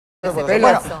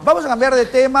Bueno, vamos a cambiar de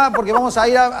tema porque vamos a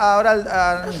ir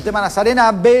ahora al tema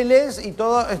Nazarena Vélez y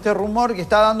todo este rumor que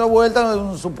está dando vuelta de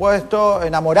un supuesto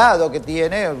enamorado que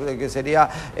tiene, que sería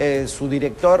su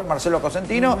director, Director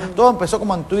Cosentino. Todo empezó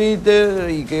como en Twitter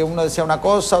y que uno decía una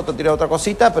cosa, otro tiraba otra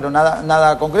cosita, pero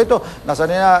nada concreto.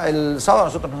 Nazarena el sábado a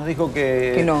nosotros nos dijo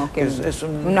que es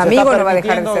un amigo, no va a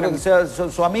dejar de ser que sea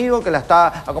su amigo, que la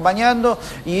está acompañando.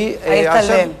 Y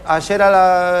ayer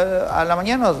a la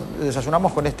mañana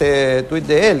desayunamos con este tuit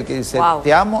de él que dice: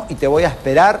 te amo y te voy a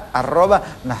esperar,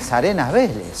 @Nazarena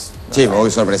Vélez. Sí,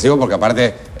 muy sorpresivo porque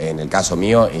aparte, en el caso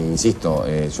mío, insisto,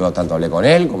 yo tanto hablé con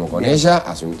él como con ella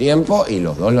hace un tiempo y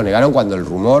los dos lo negaron cuando el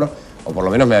rumor, o por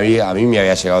lo menos a mí me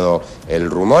había llegado el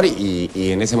rumor y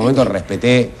en ese momento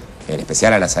respeté en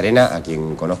especial a Nazarena, a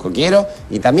quien conozco quiero,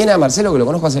 y también a Marcelo, que lo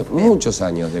conozco hace muchos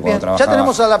años de cuando trabajaba. Ya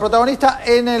tenemos a la protagonista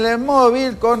en el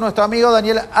móvil con nuestro amigo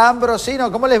Daniel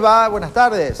Ambrosino. ¿Cómo les va? Buenas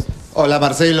tardes. Hola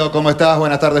Marcelo, ¿cómo estás?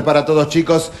 Buenas tardes para todos,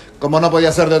 chicos. Como no podía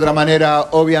ser de otra manera,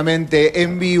 obviamente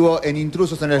en vivo, en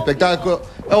Intrusos en el espectáculo,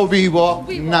 o vivo,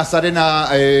 Nazarena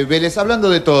Vélez, hablando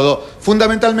de todo.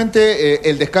 Fundamentalmente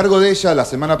el descargo de ella la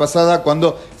semana pasada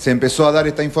cuando se empezó a dar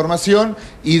esta información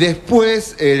y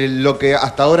después lo que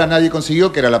hasta ahora nadie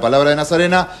consiguió, que era la palabra de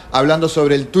Nazarena, hablando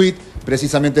sobre el tuit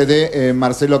precisamente de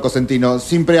Marcelo Cosentino.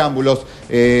 Sin preámbulos,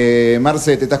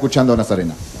 Marce, te está escuchando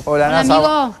Nazarena. Hola,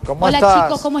 amigo. ¿Cómo Hola, estás?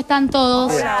 chicos, ¿cómo están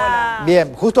todos? Hola.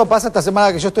 Bien, justo pasa esta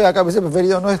semana que yo estoy acá, me hubiese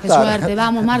preferido no estar. Qué suerte,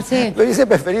 vamos, Marce. Me hubiese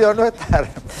preferido no estar.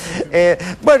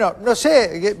 Bueno, no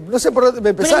sé por dónde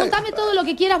empezar. Pregúntame todo lo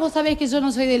que quieras, vos sabés que yo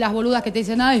no soy de las boludas que te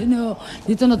dicen, ay, no,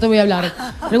 de esto no te voy a hablar.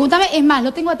 Pregúntame, es más,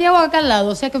 lo tengo a Tiago acá al lado,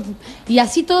 o sea que, y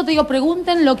así todo te digo,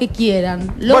 pregunten lo que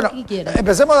quieran, que quieran.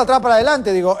 Empecemos de atrás para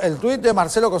adelante, digo, el tuit de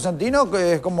Marcelo Cosentino,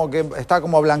 que es como que está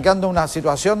como blanqueando una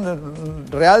situación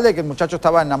real de que el muchacho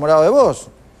estaba enamorado de vos.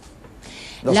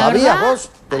 ¿Lo sabías vos?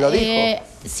 ¿Te lo dijo?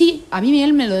 Sí, a mí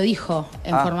él me lo dijo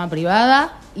en forma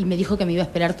privada y me dijo que me iba a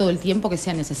esperar todo el tiempo que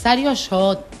sea necesario.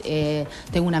 Yo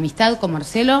tengo una amistad con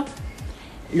Marcelo,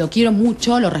 lo quiero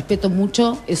mucho, lo respeto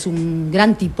mucho, es un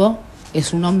gran tipo,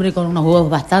 es un hombre con unos huevos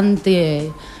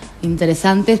bastante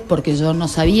interesantes porque yo no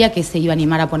sabía que se iba a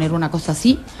animar a poner una cosa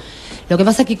así. Lo que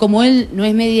pasa es que como él no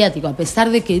es mediático, a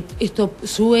pesar de que esto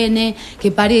suene, que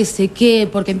parece que,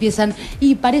 porque empiezan,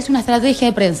 y parece una estrategia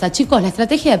de prensa. Chicos, la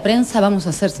estrategia de prensa, vamos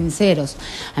a ser sinceros,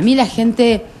 a mí la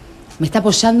gente me está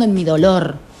apoyando en mi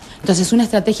dolor. Entonces, una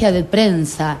estrategia de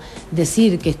prensa,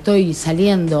 decir que estoy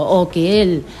saliendo o que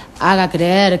él haga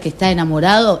creer que está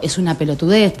enamorado, es una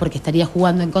pelotudez, porque estaría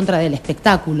jugando en contra del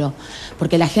espectáculo.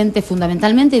 Porque la gente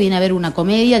fundamentalmente viene a ver una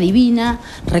comedia divina,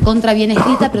 recontra bien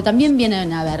escrita, pero también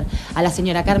vienen a ver a la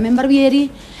señora Carmen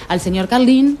Barbieri, al señor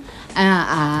Carlín,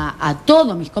 a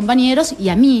todos mis compañeros y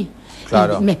a mí.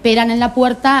 Claro. Y me esperan en la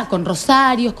puerta con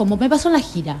rosarios, como me pasó en la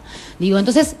gira. Digo,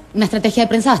 entonces, una estrategia de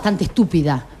prensa bastante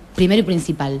estúpida. Primero y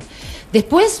principal.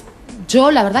 Después, yo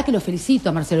la verdad que lo felicito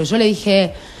a Marcelo. Yo le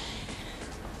dije,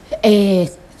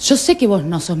 yo sé que vos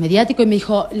no sos mediático, y me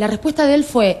dijo, la respuesta de él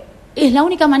fue, es la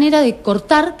única manera de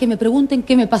cortar que me pregunten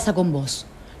qué me pasa con vos.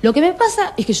 Lo que me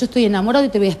pasa es que yo estoy enamorado y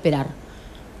te voy a esperar.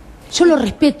 Yo lo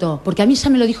respeto, porque a mí ya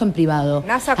me lo dijo en privado.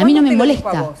 A mí no me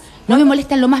molesta. No me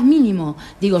molesta en lo más mínimo.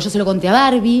 Digo, yo se lo conté a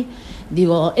Barbie,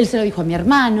 digo, él se lo dijo a mi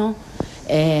hermano,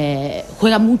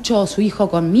 juega mucho su hijo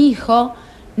con mi hijo.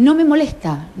 No me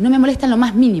molesta en lo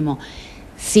más mínimo.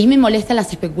 Sí me molestan las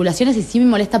especulaciones y sí me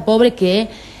molesta, pobre, que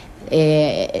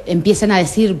empiecen a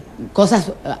decir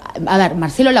cosas. A ver,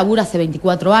 Marcelo labura hace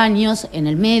 24 años en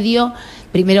el medio,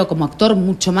 primero como actor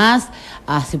mucho más,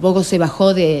 hace poco se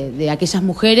bajó de aquellas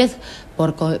mujeres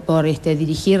por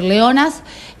dirigir Leonas,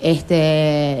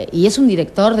 y es un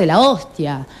director de la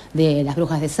hostia, de Las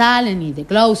Brujas de Salem y de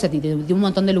Closet y de un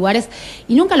montón de lugares,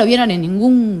 y nunca lo vieron en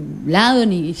ningún lado,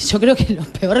 ni yo creo que lo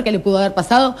peor que le pudo haber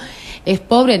pasado es,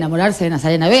 pobre, enamorarse de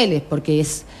Nazarena Vélez, porque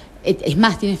es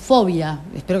más, tiene fobia,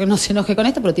 espero que no se enoje con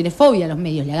esto, pero tiene fobia a los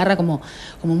medios, le agarra como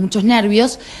muchos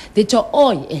nervios. De hecho,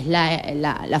 hoy es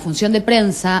la función de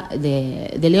prensa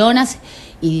de Leonas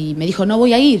y me dijo, no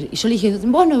voy a ir. Y yo le dije,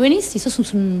 vos no venís y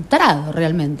sos un tarado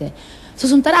realmente.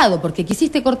 Sos un tarado porque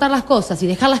quisiste cortar las cosas y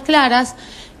dejarlas claras,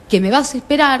 que me vas a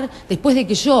esperar después de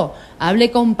que yo hablé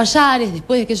con Payares,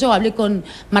 después de que yo hablé con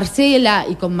Marcela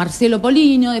y con Marcelo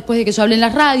Polino, después de que yo hablé en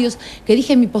las radios, que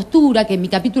dije mi postura, que mi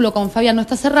capítulo con Fabián no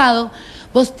está cerrado.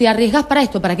 Vos te arriesgás para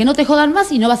esto, para que no te jodan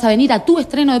más y no vas a venir a tu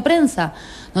estreno de prensa,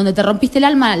 donde te rompiste el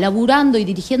alma laburando y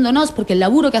dirigiéndonos, porque el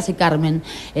laburo que hace Carmen,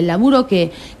 el laburo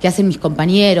que hacen mis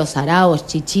compañeros, Araos,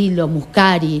 Chichilo,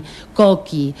 Muscari,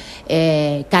 Coqui,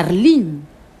 Carlín,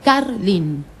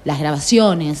 las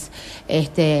grabaciones,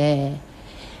 te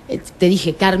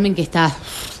dije, Carmen, que está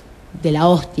de la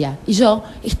hostia. Y yo,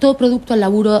 es todo producto al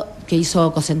laburo que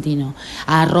hizo Cosentino,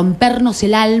 a rompernos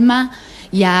el alma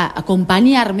y a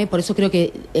acompañarme. Por eso creo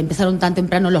que empezaron tan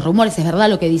temprano los rumores. Es verdad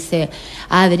lo que dice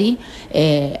Adri.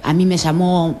 A mí me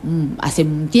llamó hace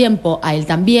un tiempo, a él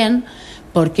también,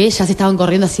 porque ya se estaban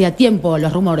corriendo hacía tiempo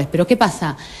los rumores. Pero ¿qué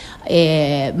pasa?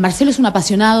 Marcelo es un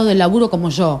apasionado del laburo como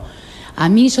yo. A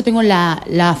mí, yo tengo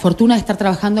la fortuna de estar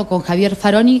trabajando con Javier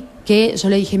Faroni, que yo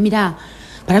le dije, mira,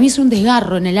 para mí es un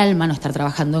desgarro en el alma no estar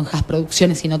trabajando en Has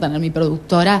Producciones y no tener mi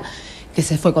productora, que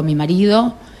se fue con mi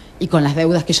marido y con las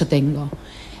deudas que yo tengo.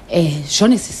 Yo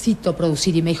necesito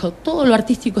producir, y me dijo, todo lo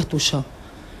artístico es tuyo.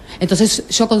 Entonces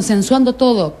yo, consensuando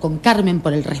todo con Carmen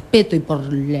por el respeto y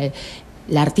por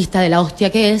la artista de la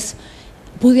hostia que es,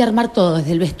 pude armar todo,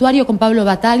 desde el vestuario con Pablo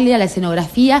Bataglia, la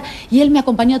escenografía, y él me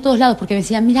acompañó a todos lados porque me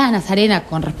decía, mirá, Nazarena,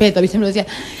 con respeto, ¿viste? Me lo decía,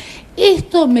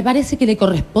 esto me parece que le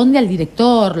corresponde al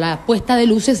director, la puesta de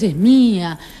luces es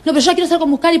mía. No, pero yo quiero hacer con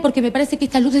Muscari porque me parece que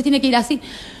estas luces tienen que ir así.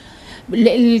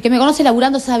 El que me conoce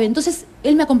laburando sabe. Entonces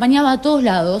él me acompañaba a todos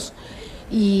lados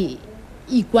y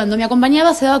cuando me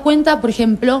acompañaba se daba cuenta, por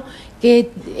ejemplo,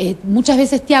 que muchas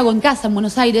veces Tiago en casa en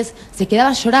Buenos Aires se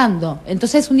quedaba llorando.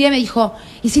 Entonces un día me dijo,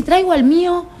 ¿y si traigo al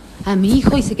mío, a mi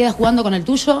hijo, y se queda jugando con el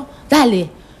tuyo? Dale.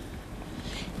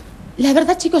 La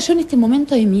verdad, chicos, yo en este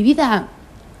momento de mi vida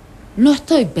no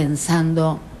estoy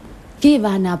pensando qué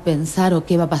van a pensar o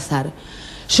qué va a pasar.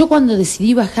 Yo, cuando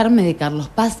decidí bajarme de Carlos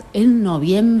Paz en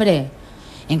noviembre,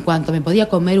 en cuanto me podía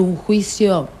comer un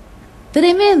juicio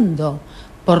tremendo,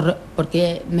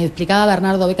 porque me explicaba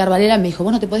Bernardo Becar Varela, me dijo,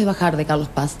 vos no te podés bajar de Carlos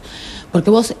Paz, porque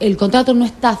vos, el contrato no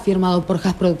está firmado por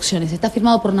Has Producciones, está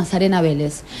firmado por Nazarena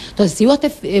Vélez. Entonces, si vos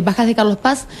te bajás de Carlos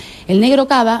Paz, el negro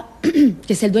Cava,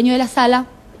 que es el dueño de la sala,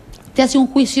 te hace un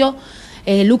juicio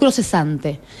lucro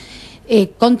cesante,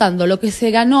 contando lo que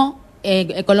se ganó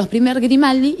con los primeros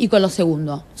Grimaldi y con los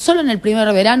segundos. Solo en el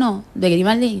primer verano de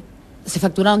Grimaldi se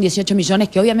facturaron 18 millones,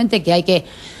 que obviamente que hay que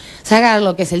sacar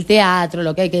lo que es el teatro,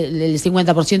 lo que hay que el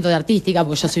 50% de artística,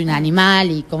 porque yo soy un animal,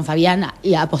 y con Fabián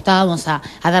y apostábamos a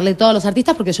darle todos los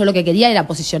artistas, porque yo lo que quería era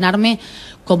posicionarme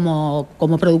como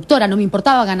productora. No me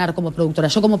importaba ganar como productora,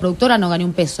 yo como productora no gané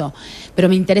un peso, pero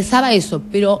me interesaba eso.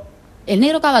 Pero el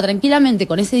negro Cava, tranquilamente,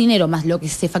 con ese dinero más lo que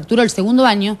se facturó el segundo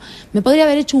año, me podría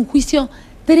haber hecho un juicio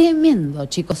tremendo,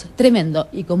 chicos, tremendo.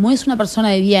 Y como es una persona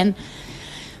de bien,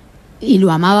 y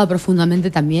lo amaba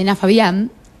profundamente también a Fabián,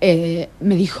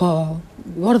 me dijo,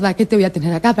 gorda, ¿qué te voy a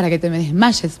tener acá para que te me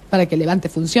desmayes, para que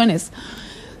levantes funciones?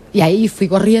 Y ahí fui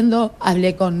corriendo,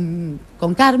 hablé con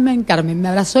Carmen me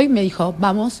abrazó y me dijo,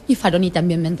 vamos, y Faroni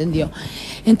también me entendió.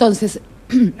 Entonces,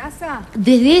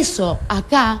 desde eso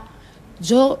acá,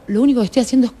 yo lo único que estoy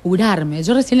haciendo es curarme.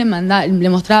 Yo recién le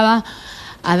mostraba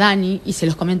a Dani, y se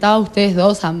los comentaba a ustedes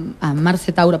dos, a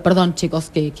Marce Tauro, perdón,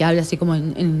 chicos, que hable así como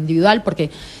en individual,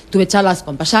 porque tuve charlas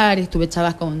con Payares, tuve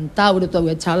charlas con Tauro,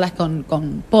 tuve charlas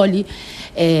con Poli.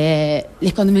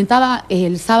 Les comentaba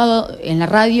el sábado en la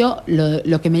radio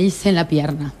lo que me hice en la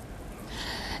pierna.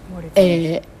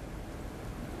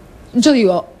 Yo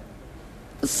digo,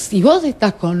 si vos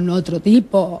estás con otro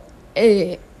tipo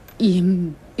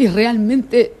y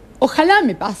realmente, ojalá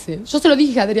me pase. Yo se lo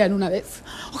dije a Adrián una vez.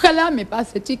 Ojalá me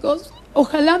pase, chicos.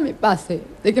 Ojalá me pase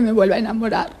de que me vuelva a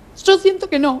enamorar. Yo siento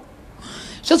que no.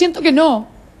 Yo siento que no.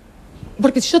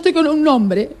 Porque si yo estoy con un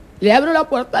hombre, le abro la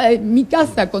puerta de mi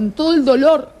casa con todo el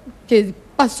dolor que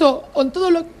pasó, con todo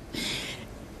lo...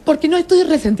 Porque no estoy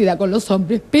resentida con los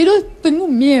hombres, pero tengo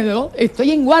un miedo,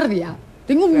 estoy en guardia.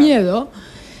 Tengo un miedo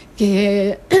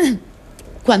que...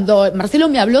 Cuando Marcelo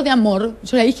me habló de amor,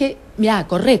 yo le dije, mira,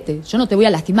 correte, yo no te voy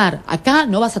a lastimar, acá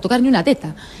no vas a tocar ni una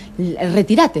teta,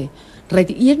 retírate.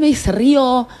 Y él me dice,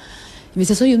 río, y me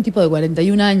dice, soy un tipo de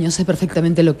 41 años, sé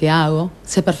perfectamente lo que hago,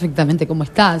 sé perfectamente cómo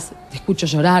estás, te escucho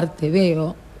llorar, te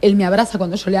veo. Él me abraza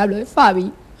cuando yo le hablo de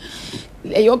Fabi,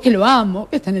 le digo que lo amo,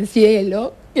 que está en el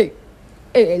cielo, que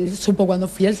él supo cuando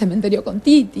fui al cementerio con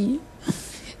Titi.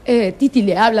 Titi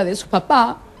le habla de su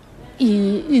papá.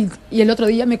 Y el otro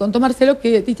día me contó Marcelo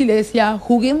que Titi le decía,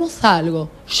 juguemos a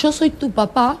algo, yo soy tu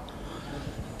papá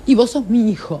y vos sos mi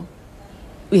hijo.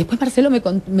 Y después Marcelo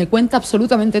me cuenta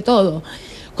absolutamente todo.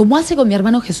 Como hace con mi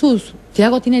hermano Jesús.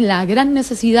 Tiago tiene la gran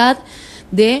necesidad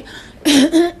de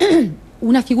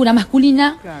una figura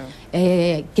masculina, claro,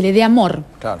 que le dé amor.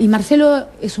 Claro. Y Marcelo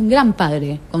es un gran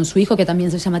padre con su hijo, que también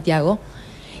se llama Tiago,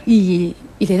 y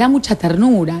le da mucha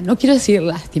ternura, no quiero decir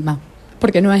lástima,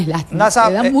 porque no es lástima,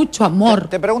 Nasa, le da mucho amor.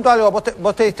 Te pregunto algo,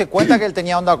 ¿vos te diste cuenta que él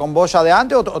tenía onda con vos ya de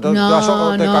antes o te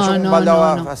cayó un balde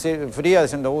así fría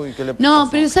diciendo, uy, ¿qué le pasó? No,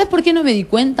 pero ¿sabes por qué no me di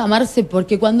cuenta, Marce?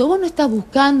 Porque cuando vos no estás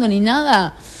buscando ni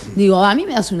nada, digo, a mí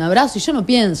me das un abrazo y yo no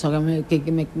pienso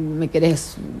que me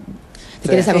querés te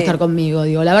querés acostar conmigo.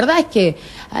 Digo, la verdad es que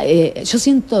yo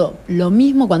siento lo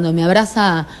mismo cuando me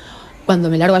abraza, cuando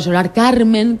me largo a llorar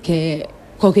Carmen, que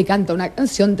canta una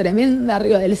canción tremenda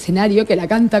arriba del escenario, que la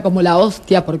canta como la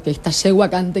hostia, porque esta yegua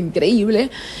canta increíble.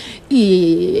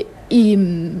 Y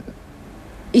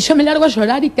yo me largo a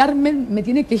llorar y Carmen me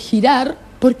tiene que girar,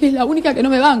 porque es la única que no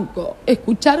me banco.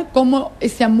 Escuchar cómo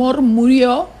ese amor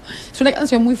murió. Es una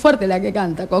canción muy fuerte la que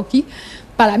canta Coqui,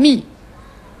 para mí.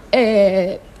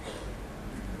 Que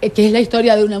es la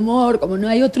historia de un amor como no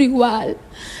hay otro igual.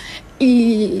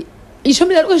 Y yo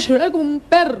me largo a llorar como un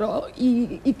perro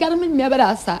y Carmen me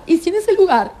abraza. Y si en ese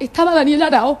lugar estaba Daniel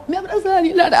Araoz, me abraza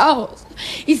Daniel Araoz.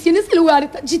 Y si en ese lugar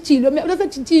está Chichilo, me abraza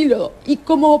Chichilo. Y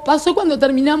como pasó cuando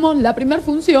terminamos la primera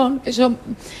función, que yo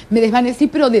me desvanecí,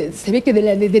 pero se ve que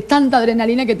de tanta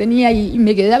adrenalina que tenía y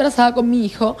me quedé abrazada con mi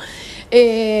hijo.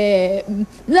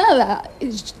 Nada...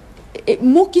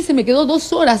 Muski se me quedó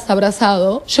 2 horas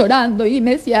abrazado, llorando, y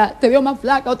me decía, te veo más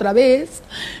flaca otra vez,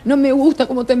 no me gusta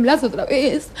cómo temblás otra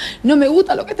vez, no me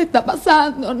gusta lo que te está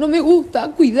pasando, no me gusta,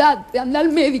 cuidate, anda al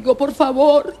médico, por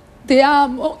favor, te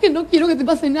amo, que no quiero que te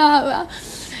pase nada.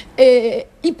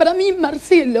 Y para mí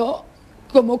Marcelo,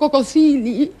 como Coco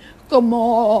Silly,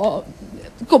 como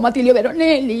Atilio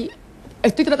Veronelli,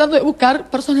 estoy tratando de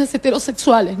buscar personas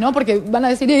heterosexuales, ¿no? Porque van a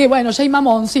decir, bueno, Jay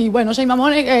Mamón, sí, bueno, Jay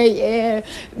Mamón es gay.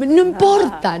 No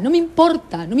importa, no me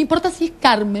importa si es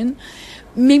Carmen,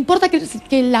 me importa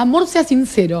que el amor sea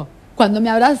sincero. Cuando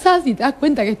me abrazas y te das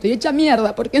cuenta que estoy hecha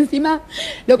mierda, porque encima,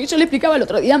 lo que yo le explicaba el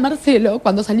otro día a Marcelo,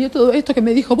 cuando salió todo esto, que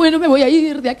me dijo, bueno, me voy a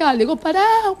ir de acá, le digo, pará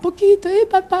un poquito,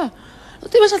 papá, no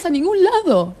te vayas a ningún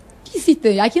lado. ¿Qué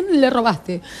hiciste? ¿A quién le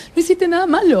robaste? No hiciste nada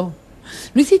malo,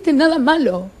 no hiciste nada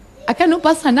malo. Acá no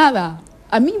pasa nada.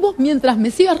 A mí vos, mientras me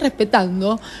sigas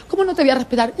respetando, ¿cómo no te voy a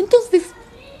respetar? Entonces,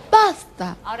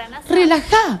 basta. Ahora, Nasa,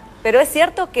 relajá. Pero es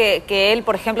cierto que él,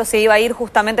 por ejemplo, se iba a ir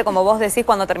justamente, como vos decís,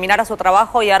 cuando terminara su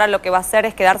trabajo, y ahora lo que va a hacer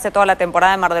es quedarse toda la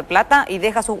temporada en Mar del Plata y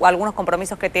deja algunos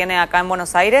compromisos que tiene acá en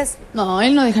Buenos Aires. No,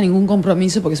 él no deja ningún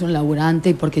compromiso porque es un laburante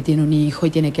y porque tiene un hijo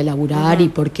y tiene que laburar y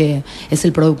porque es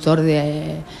el productor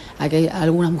de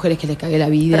algunas mujeres que les cagué la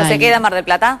vida. ¿Pero se queda en Mar del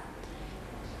Plata?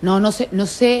 No sé,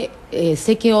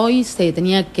 sé que hoy se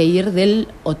tenía que ir del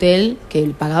hotel que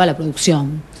pagaba la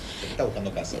producción. Está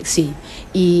buscando casa. Sí,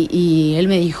 y él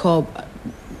me dijo,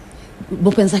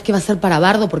 ¿vos pensás que va a ser para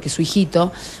Bardo? Porque su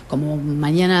hijito, como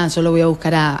mañana yo lo voy a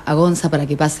buscar a Gonza para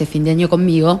que pase fin de año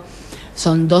conmigo,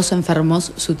 son 2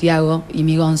 enfermos, su Tiago y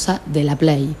mi Gonza, de la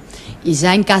Play. Y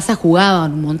ya en casa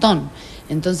jugaban un montón.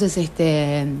 Entonces,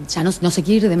 ya no se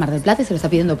quiere ir de Mar del Plata y se lo está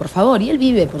pidiendo por favor. Y él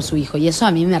vive por su hijo y eso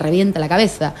a mí me revienta la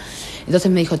cabeza. Entonces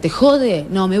me dijo, ¿te jode?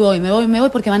 No, me voy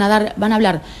porque van a hablar. Van a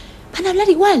hablar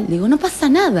igual. Le digo, no pasa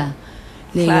nada.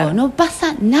 Le digo, no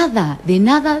pasa nada, de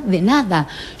nada.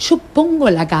 Yo pongo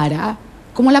la cara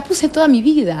como la puse toda mi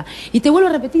vida. Y te vuelvo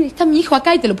a repetir, está mi hijo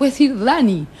acá y te lo puede decir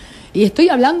Dani. Y estoy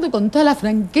hablando con toda la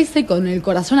franqueza y con el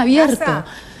corazón abierto. ¿Pasa?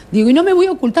 Digo, y no me voy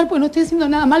a ocultar porque no estoy haciendo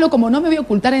nada malo, como no me voy a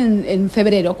ocultar en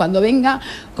febrero, cuando venga,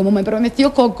 como me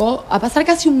prometió Coco, a pasar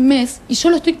casi un mes, y yo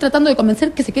lo estoy tratando de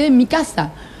convencer que se quede en mi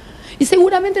casa. Y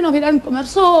seguramente nos verán comer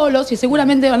solos, y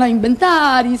seguramente van a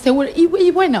inventar,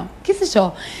 y bueno, qué sé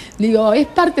yo. Digo, es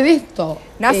parte de esto.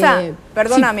 Nasa,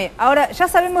 perdóname, sí. ahora ya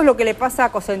sabemos lo que le pasa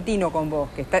a Cosentino con vos,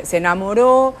 que se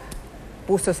enamoró,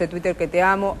 puso ese Twitter que te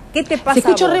amo. ¿Qué te pasa Se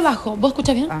escuchó a vos? re bajo. ¿Vos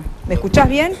escuchás bien? ¿Me escuchás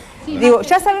bien? Sí, Digo,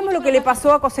 ya sabemos lo que le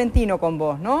pasó a Cosentino con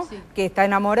vos, ¿no? Sí. Que está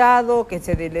enamorado, que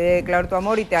le declaró tu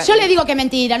amor y te... Yo le digo que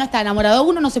mentira, no está enamorado.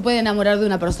 Uno no se puede enamorar de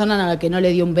una persona a la que no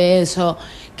le dio un beso,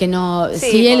 que no...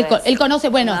 Sí, si él conoce,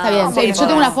 bueno, está bien. Sí, yo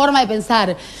tengo una forma de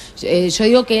pensar. Yo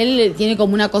digo que él tiene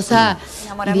como una cosa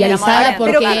idealizada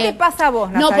porque... ¿Pero qué te pasa a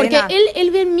vos, Nazarena? No, porque él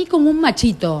ve en mí como un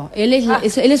machito. Él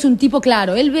es un tipo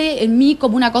claro. Él ve en mí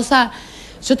como una cosa...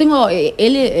 Yo tengo...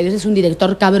 él es un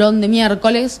director cabrón de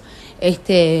miércoles...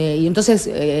 y entonces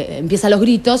empieza los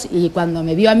gritos y cuando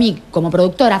me vio a mí como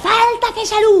productora, falta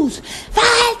aquella luz,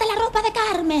 falta la ropa de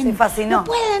Carmen, se fascinó. No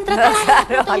pueden tratar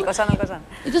Claro, Alcoyano.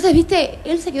 Entonces, viste,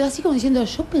 él se quedó así como diciendo,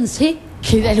 yo pensé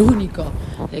que era el único.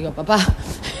 Le digo, papá,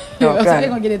 no, claro. ¿sabes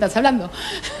con quién estás hablando?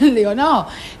 Le digo, no,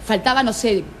 faltaba no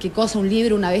sé qué cosa, un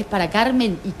libro una vez para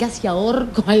Carmen y casi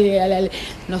ahorco,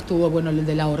 no estuvo bueno el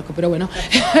del ahorco, pero bueno,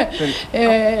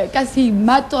 casi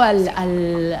mato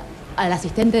al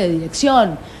asistente de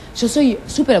dirección. Yo soy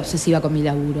súper obsesiva con mi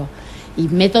laburo y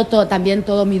meto también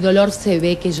todo mi dolor, se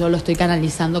ve que yo lo estoy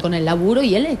canalizando con el laburo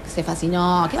y él se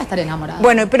fascinó, ¿qué va a estar enamorado?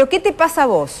 Bueno, pero ¿qué te pasa a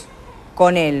vos?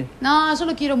 con él? No, yo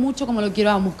lo quiero mucho como lo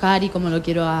quiero a Muscari, como lo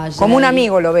quiero a Jay. Como un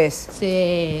amigo lo ves.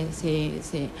 Sí.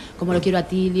 Como lo quiero a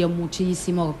Tilio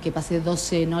muchísimo, que pasé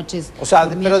 12 noches. O sea,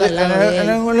 pero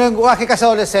en un lenguaje casi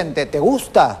adolescente, ¿te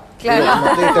gusta?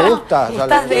 Claro. ¿Te gusta? O sea,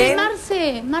 ¿Gustás de él?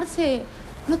 Marce,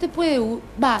 no te puede...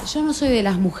 yo no soy de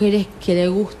las mujeres que le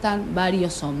gustan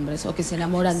varios hombres o que se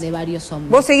enamoran de varios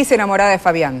hombres. Vos seguís enamorada de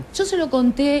Fabián. Yo se lo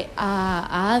conté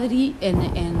a Adri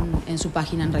en su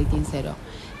página en Rating Cero.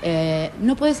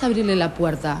 No puedes abrirle la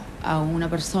puerta a una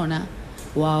persona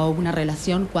o a una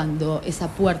relación cuando esa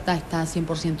puerta está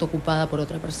 100% ocupada por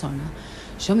otra persona.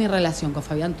 Mi relación con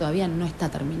Fabián todavía no está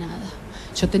terminada.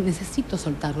 Necesito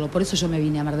soltarlo, por eso yo me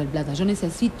vine a Mar del Plata. Yo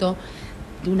necesito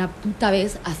de una puta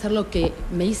vez hacer lo que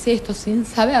me hice esto sin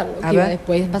saber lo que iba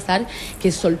después pasar, que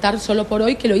es soltar solo por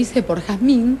hoy, que lo hice por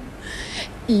Jazmín.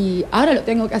 Y ahora lo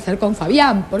tengo que hacer con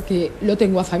Fabián, porque lo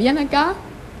tengo a Fabián acá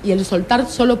y el soltar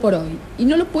solo por hoy. Y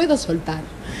no lo puedo soltar.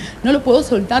 No lo puedo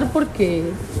soltar porque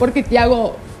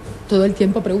Tiago todo el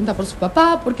tiempo pregunta por su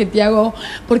papá,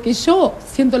 porque yo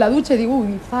siento la ducha y digo,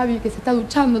 uy, Fabi, que se está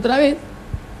duchando otra vez.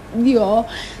 Digo,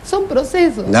 son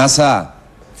procesos. Nasa,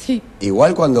 sí.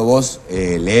 Igual cuando vos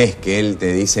lees que él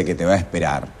te dice que te va a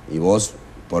esperar y vos,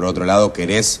 por otro lado,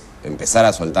 querés empezar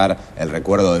a soltar el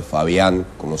recuerdo de Fabián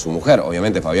como su mujer.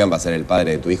 Obviamente Fabián va a ser el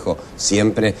padre de tu hijo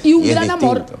siempre y un es gran distinto.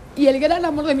 amor, y el gran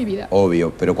amor de mi vida.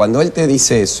 Obvio, pero cuando él te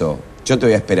dice eso, yo te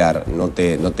voy a esperar, ¿no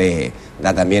te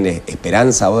da también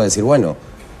esperanza a vos de decir, bueno,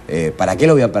 ¿para qué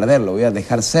lo voy a perder? Lo voy a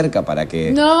dejar cerca para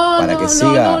que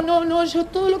siga. No, yo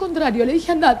todo lo contrario, le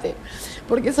dije andate,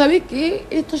 porque sabés que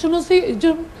esto yo no sé,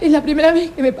 es la primera vez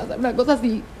que me pasa una cosa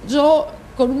así. Yo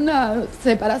con una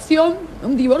separación,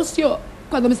 un divorcio,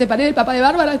 cuando me separé del papá de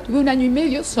Bárbara estuve 1 año y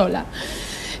medio sola.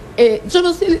 Yo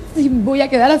no sé si voy a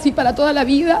quedar así para toda la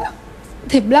vida,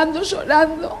 temblando,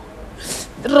 llorando,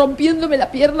 rompiéndome la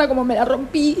pierna como me la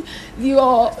rompí.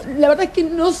 Digo, la verdad es que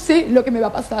no sé lo que me va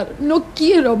a pasar. No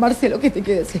quiero, Marcelo, que te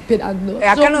quedes esperando.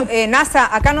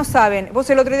 Nasa, acá no saben. Vos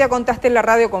el otro día contaste en la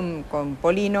radio con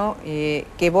Polino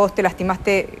que vos te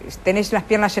lastimaste, tenés las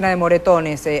piernas llenas de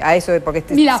moretones, a eso porque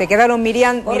se quedaron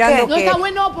mirando que... No está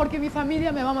bueno porque mi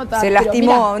familia me va a matar. Se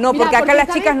lastimó, porque acá las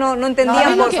chicas no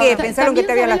entendían por qué, pensaron que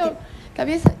te habían lastimado.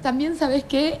 También sabés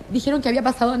que dijeron que había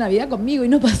pasado Navidad conmigo y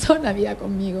no pasó Navidad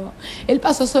conmigo. Él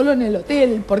pasó solo en el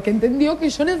hotel porque entendió que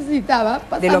yo necesitaba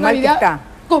pasar Navidad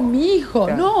con mi hijo.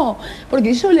 Claro. No,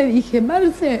 porque yo le dije,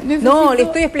 Marce, necesito... No, le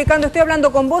estoy explicando, estoy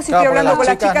hablando con vos y estoy hablando con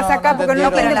las chicas acá porque no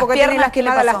entienden porque tenés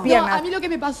lastimadas las piernas. No, a mí lo que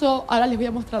me pasó, ahora les voy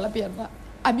a mostrar la pierna.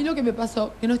 A mí lo que me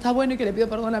pasó, que no está bueno y que le pido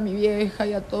perdón a mi vieja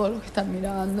y a todos los que están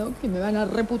mirando, que me van a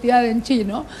reputear en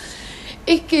chino,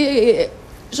 es que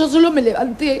yo solo me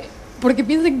levanté porque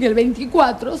piensen que el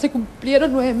 24 se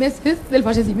cumplieron 9 meses del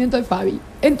fallecimiento de Fabi.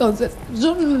 Entonces,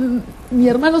 mi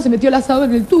hermano se metió el asado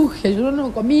en el tuje, yo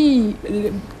no comí,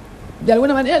 de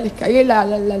alguna manera les cagué la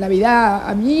Navidad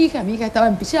a mi hija estaba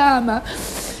en pijama,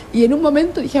 y en un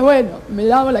momento dije, bueno, me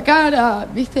lavo la cara,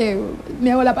 ¿viste?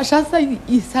 Me hago la payasa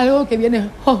y salgo que viene,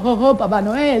 Papá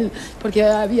Noel, porque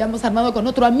habíamos armado con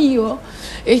otro amigo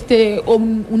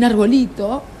un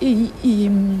arbolito y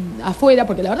afuera,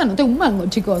 porque la verdad no tengo un mango,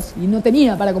 chicos, y no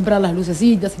tenía para comprar las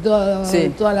lucecitas y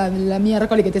toda la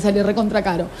miércoles que te sale recontra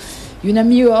caro. Y un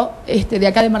amigo de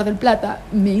acá de Mar del Plata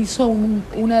me hizo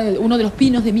uno de los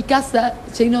pinos de mi casa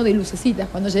lleno de lucecitas.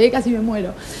 Cuando llegué casi me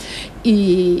muero.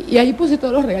 Y ahí puse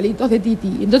todos los regalitos de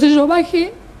Titi. Entonces yo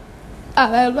bajé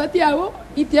a verlo a Tiago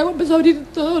y Tiago empezó a abrir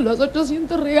todos los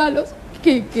 800 regalos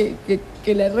que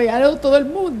le regaló todo el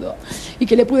mundo y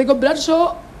que le pude comprar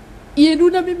yo. Y en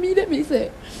una me mira y me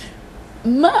dice,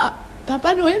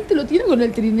 Papá Noel te lo tira con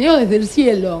el trineo desde el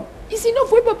cielo. ¿Y si no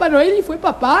fue Papá Noel y fue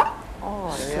papá?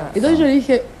 Entonces yo le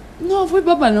dije, no, fue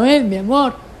Papá Noel, mi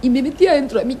amor. Y me metí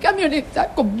adentro de mi camioneta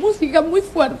con música muy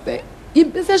fuerte y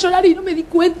empecé a llorar y no me di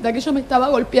cuenta que yo me estaba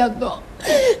golpeando,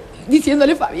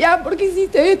 diciéndole, Fabián, ¿por qué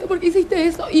hiciste esto? ¿Por qué hiciste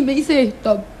eso? Y me dice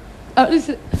esto. A ver,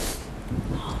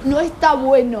 no está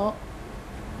bueno.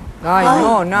 Ay,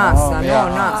 no, Nasa,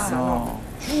 Nasa.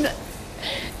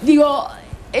 Digo,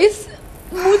 es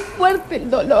muy fuerte el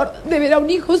dolor de ver a un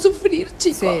hijo sufrir,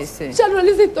 chicos. Sí. Ya no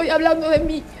les estoy hablando de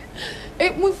mí.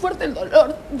 Es muy fuerte el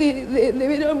dolor de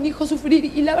ver a un hijo sufrir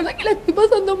y la verdad que la estoy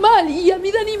pasando mal y a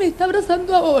mí Dani me está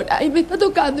abrazando ahora y me está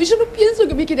tocando y yo no pienso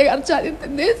que me quiere garchar,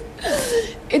 ¿entendés?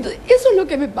 Entonces, eso es lo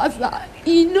que me pasa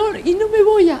y no me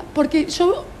voy porque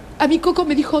a mí Coco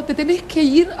me dijo, te tenés que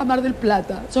ir a Mar del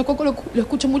Plata. Yo a Coco lo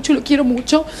escucho mucho y lo quiero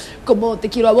mucho, como te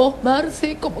quiero a vos,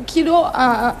 Marce, como quiero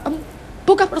a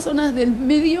pocas personas del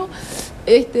medio,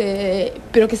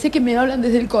 pero que sé que me hablan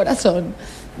desde el corazón.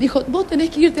 dijo, vos tenés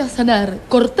que irte a sanar,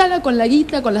 cortala con la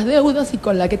guita, con las deudas y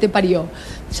con la que te parió.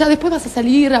 Ya después vas a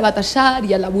salir a batallar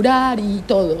y a laburar y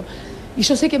todo. Y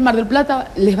yo sé que en Mar del Plata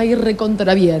les va a ir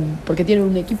recontra bien, porque tienen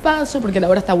un equipazo, porque la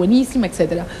obra está buenísima,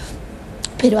 etcétera.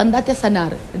 Pero andate a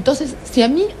sanar. Entonces, si a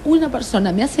mí una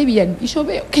persona me hace bien y yo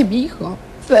veo que mi hijo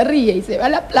se ríe y se va a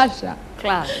la playa,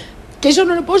 Claro. que yo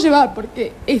no lo puedo llevar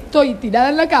porque estoy tirada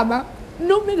en la cama,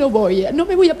 no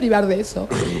me voy a privar de eso.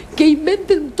 Que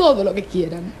inventen todo lo que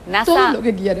quieran. Nasa, todo lo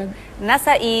que quieran.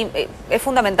 Nasa, y es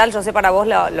fundamental, yo sé para vos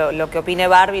lo que opine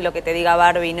Barbie, lo que te diga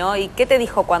Barbie, ¿no? ¿Y qué te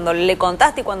dijo cuando le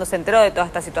contaste y cuando se enteró de toda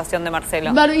esta situación de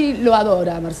Marcelo? Barbie lo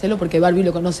adora, Marcelo, porque Barbie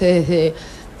lo conoce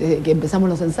desde que empezamos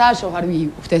los ensayos.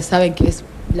 Barbie, ustedes saben que es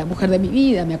la mujer de mi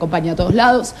vida, me acompaña a todos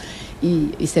lados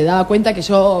y se daba cuenta que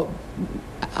yo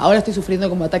ahora estoy sufriendo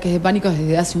como ataques de pánico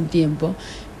desde hace un tiempo.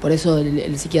 Por eso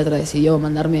el psiquiatra decidió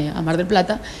mandarme a Mar del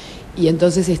Plata. Y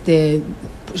entonces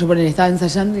yo estaba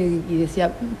ensayando y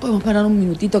decía, podemos parar un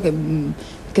minutito que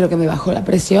creo que me bajó la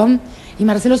presión. Y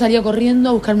Marcelo salía corriendo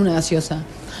a buscarme una gaseosa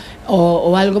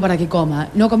o algo para que coma.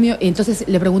 No comió. Entonces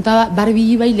le preguntaba, Barbie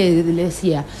iba y le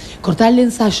decía, cortá el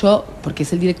ensayo, porque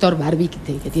es el director Barbie,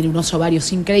 que tiene unos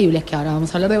ovarios increíbles, que ahora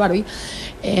vamos a hablar de Barbie.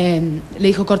 Le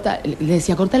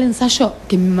decía, cortá el ensayo,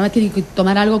 que mi mamá tiene que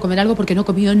tomar algo, comer algo, porque no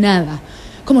comió nada.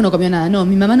 ¿Cómo no comió nada? No,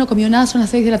 mi mamá no comió nada, son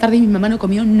las 6 de la tarde y mi mamá no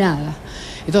comió nada.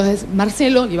 Entonces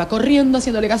Marcelo iba corriendo,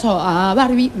 haciéndole caso a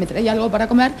Barbie, me traía algo para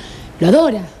comer, lo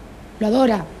adora,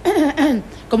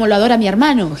 como lo adora mi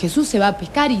hermano. Jesús se va a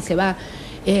pescar y se va,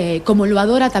 como lo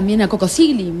adora también a Coco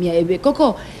Sigli.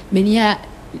 Coco venía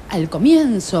al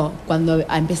comienzo, cuando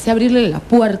empecé a abrirle la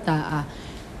puerta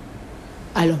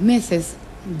a los meses,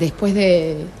 después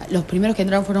de, los primeros que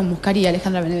entraron fueron Muscari y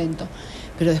Alejandra Benevento,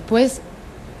 pero después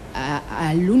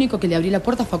al único que le abrí la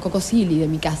puerta fue a Coco Silly de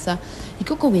mi casa, y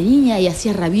Coco venía y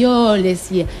hacía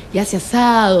ravioles y hace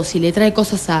asados y le trae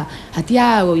cosas a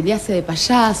Tiago y le hace de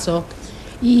payaso,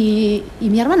 y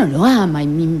mi hermano lo ama y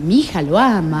mi hija lo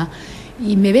ama,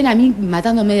 y me ven a mí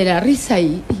matándome de la risa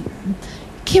y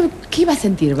 ¿qué va a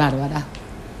sentir Bárbara?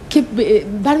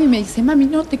 Barbie me dice, mami,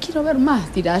 no te quiero ver más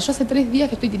tirada, yo hace 3 días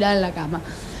que estoy tirada en la cama,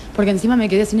 porque encima me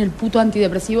quedé sin el puto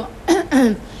antidepresivo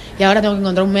y ahora tengo que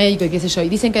encontrar un médico y qué sé yo. Y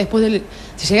dicen que después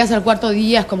si llegas al 4.º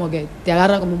día es como que te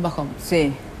agarra como un bajón.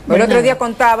 Sí. Bueno, el otro día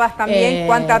contabas también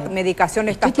cuánta medicación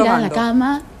estás tomando. Estoy tirada en la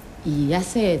cama y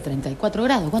hace 34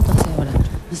 grados. ¿Cuánto hace ahora?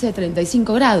 No sé,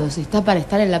 35 grados. Está para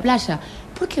estar en la playa.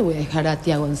 ¿Por qué voy a dejar a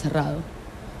Tiago encerrado?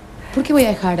 ¿Por qué voy a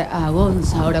dejar a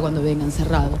Gonza ahora cuando venga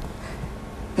encerrado?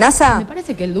 Nasa. Me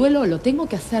parece que el duelo lo tengo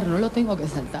que hacer, no lo tengo que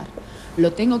saltar.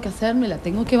 Lo tengo que hacer, me la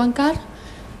tengo que bancar.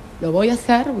 Lo voy a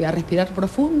hacer, voy a respirar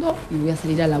profundo y voy a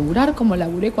salir a laburar como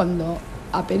laburé cuando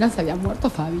apenas había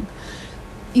muerto Fabi.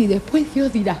 Y después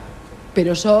Dios dirá.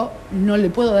 Pero yo no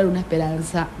le puedo dar una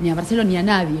esperanza ni a Marcelo ni a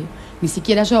nadie, ni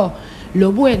siquiera yo.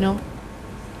 Lo bueno,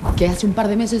 que hace un par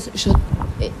de meses yo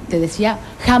te decía,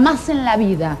 jamás en la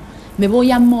vida me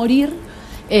voy a morir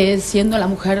siendo la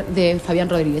mujer de Fabián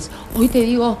Rodríguez. Hoy te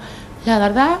digo, la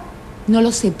verdad, no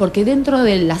lo sé, porque dentro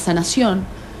de la sanación,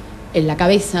 en la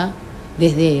cabeza,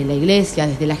 desde la iglesia,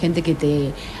 desde la gente que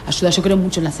te ayuda, yo creo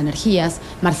mucho en las energías,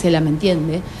 Marcela me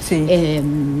entiende, sí.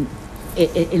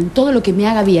 En todo lo que me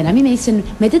haga bien. A mí me dicen,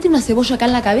 metete una cebolla acá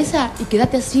en la cabeza y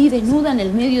quédate así desnuda en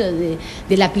el medio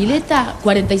de la pileta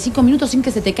 45 minutos sin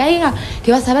que se te caiga,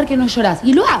 que vas a ver que no llorás.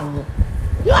 Y lo hago,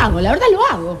 la verdad lo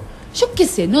hago. Yo qué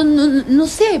sé, no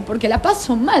sé, porque la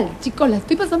paso mal, chicos, la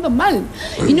estoy pasando mal.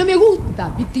 Y no me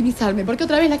gusta victimizarme, porque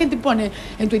otra vez la gente pone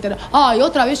en Twitter, ay,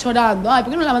 otra vez llorando, ay,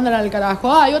 ¿por qué no la mandan al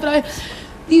carajo? Ay, otra vez.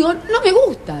 Digo, no me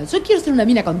gusta, yo quiero ser una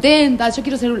mina contenta, yo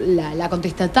quiero ser la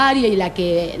contestataria y la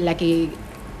que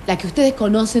ustedes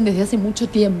conocen desde hace mucho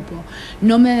tiempo.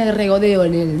 No me regodeo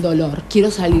en el dolor,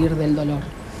 quiero salir del dolor.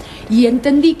 Y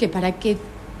entendí que para que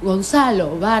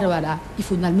Gonzalo, Bárbara y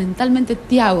fundamentalmente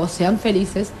Tiago sean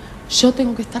felices, yo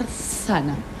tengo que estar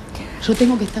sana.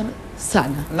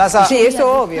 Nasa. Sí,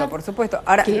 eso obvio, por supuesto.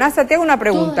 Ahora, Nasa, te hago una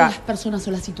pregunta. Todas las personas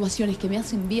o las situaciones que me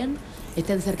hacen bien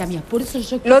estén cerca mías. Por eso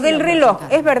yo lo del reloj,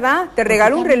 ¿es verdad? ¿Te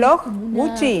regaló un reloj,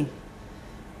 Gucci?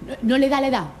 No le da la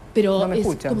edad, pero No me es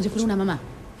escucha. como si fuera una mamá.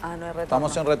 Ah, no hay retorno.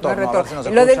 Estamos en retorno. No, A ver si nos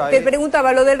Te escucha ahí.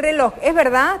 preguntaba, lo del reloj, ¿es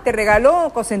verdad? ¿Te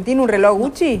regaló Cosentino un reloj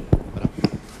Gucci?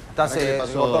 Estás, Me cortó el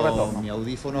pasó retorno. mi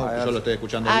audífono, A ver. yo lo estoy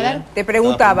escuchando A bien. ver. Te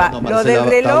preguntaba, Estaba lo preguntando del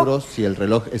reloj. Tauros, si el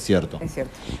reloj es cierto. Es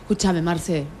cierto. Escúchame,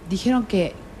 Marce, dijeron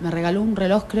que me regaló un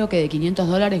reloj, creo que de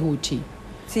 $500 Gucci.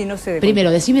 Sí, no sé.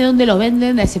 Primero, decime dónde lo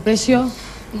venden a ese precio,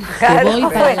 que voy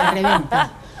para la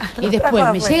reventa. Y después,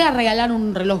 me llega a regalar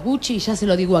un reloj Gucci y ya se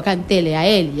lo digo acá en tele, a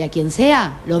él y a quien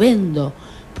sea, lo vendo.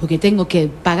 porque tengo que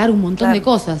pagar un montón de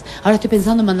cosas. Ahora estoy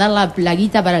pensando en mandar la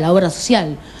plaguita para la obra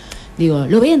social. Digo,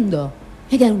 lo vendo.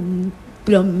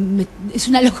 Pero es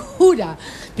una locura.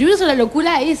 Primero es una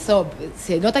locura eso.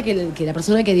 Se nota que la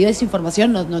persona que dio esa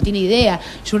información no tiene idea.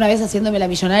 Yo una vez haciéndome la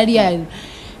millonaria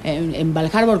en Val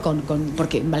Harbor,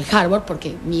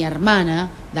 porque mi hermana,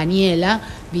 Daniela,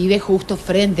 vive justo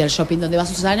frente al shopping donde va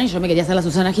Susana, y yo me quería hacer la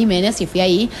Susana Jiménez y fui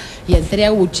ahí y entré a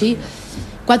Gucci.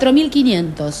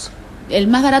 4.500. El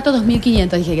más barato,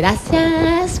 2.500. Dije,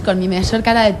 gracias, con mi mayor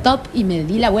cara de top, y me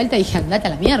di la vuelta y dije, andate a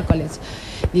la miércoles.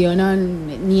 Digo, no,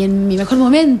 ni en mi mejor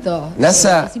momento.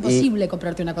 Nasa, es imposible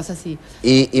comprarte una cosa así.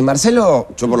 Y Marcelo,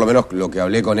 yo por lo menos lo que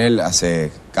hablé con él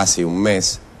hace casi un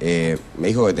mes, me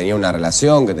dijo que tenía una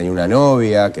relación, que tenía una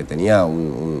novia, que tenía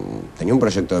un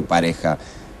proyecto de pareja.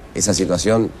 ¿Esa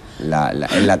situación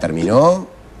él la terminó?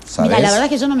 ¿Sabes? Mira, la verdad es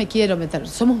que yo no me quiero meter.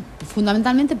 Somos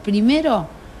fundamentalmente, primero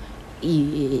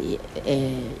y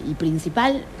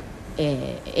principal,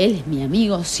 él es mi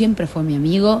amigo, siempre fue mi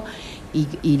amigo,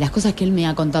 y las cosas que él me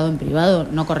ha contado en privado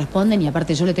no corresponden, y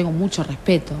aparte yo le tengo mucho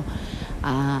respeto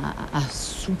a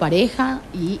su pareja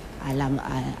y a la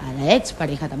ex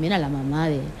pareja también, a la mamá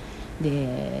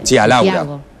de sí, a Laura.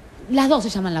 Tiago. Las dos se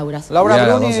llaman Lauras. Laura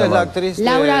Mirá, Bruni es la actriz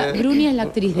Laura Bruni es la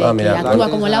actriz que actúa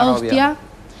como la hostia.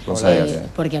 No sabía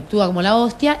porque actúa como la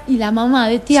hostia, y la mamá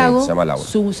de Tiago, se llama Laura.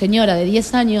 su señora de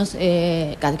 10 años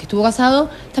que estuvo casado,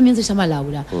 también se llama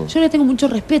Laura. Yo le tengo mucho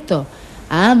respeto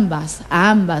a ambas.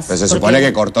 Pero se supone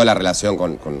que cortó la relación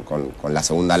con la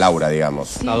segunda Laura, digamos.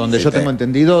 Sí. A donde yo tengo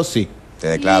entendido, sí. ¿Te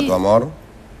declara tu amor?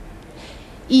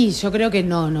 Y yo creo que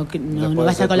no va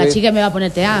a estar con la chica y me va a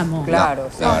poner te amo. Claro,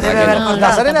 No, la verdad debe que haber no. contado.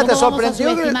 Nazarena, ¿te Tampoco sorprendió vamos a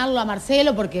que...? subestimarlo a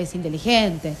Marcelo porque es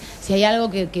inteligente. Si hay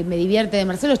algo que me divierte de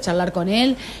Marcelo es charlar con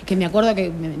él, que me acuerdo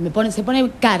que se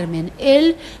pone Carmen,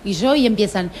 él y yo, y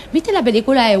empiezan, ¿viste la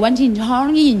película de Wan Jin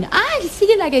Hong? ¡Ay, sí,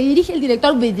 la que dirige el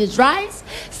director Vedette!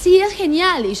 Sí, es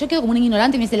genial. Y yo quedo como un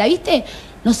ignorante y me dice, ¿la viste?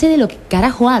 No sé de lo que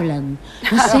carajo hablan.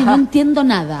 No sé, no entiendo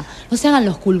nada. No se hagan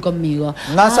los cool conmigo.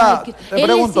 Nasa, te él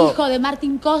pregunto. es hijo de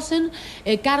Martin Cosen,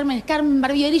 Carmen es Carmen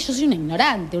Barbieri, yo soy una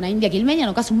ignorante, una india quilmeña,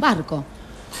 no caso un barco.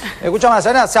 Escucha,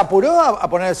 Nazarena, ¿se apuró a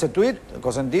poner ese tuit,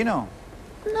 Cosentino?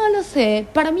 No lo sé.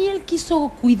 Para mí él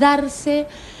quiso cuidarse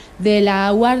de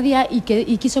la guardia y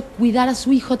quiso cuidar a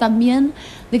su hijo también,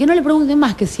 de que no le pregunten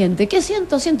más qué siente. ¿Qué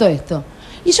siento? Siento esto.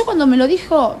 Y yo cuando me lo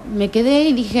dijo, me quedé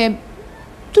y dije,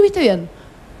 ¿tuviste bien?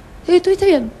 ¿Estuviste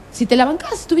bien? Si te la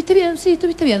bancás, ¿estuviste bien? Sí,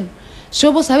 estuviste bien.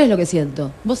 Vos sabés lo que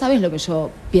siento, vos sabés lo que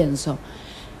yo pienso.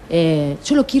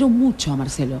 Yo lo quiero mucho a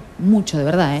Marcelo, mucho, de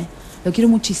verdad, lo quiero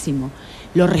muchísimo.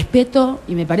 Lo respeto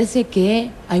y me parece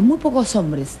que hay muy pocos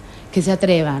hombres que se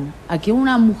atrevan a que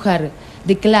una mujer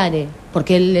declare,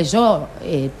 porque él leyó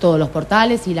todos los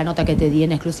portales y la nota que te di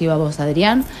en exclusiva a vos,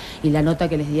 Adrián, y la nota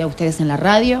que les di a ustedes en la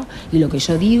radio, y lo que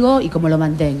yo digo y cómo lo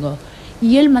mantengo.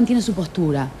 Y él mantiene su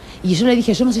postura. Y yo le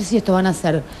dije, yo no sé si esto van a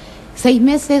ser 6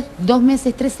 meses, 2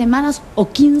 meses, 3 semanas o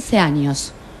 15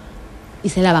 años. Y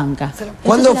se la banca.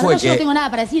 ¿Cuándo fue yo que...? no tengo nada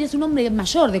para decir, es un hombre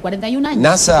mayor de 41 años.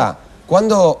 Nasa,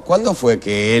 ¿cuándo fue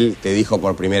que él te dijo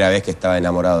por primera vez que estaba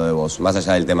enamorado de vos? Más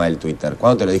allá del tema del Twitter.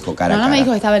 ¿Cuándo te lo dijo cara a cara? No me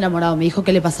dijo que estaba enamorado, me dijo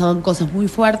que le pasaban cosas muy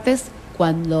fuertes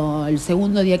cuando el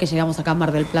segundo día que llegamos acá a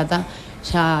Mar del Plata,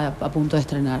 ya a punto de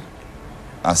estrenar.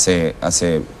 ¿Hace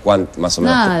cuánto, más o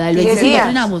menos? Nada, el 25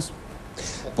 estrenamos.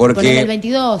 Porque el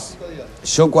 22.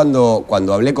 yo cuando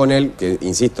hablé con él, que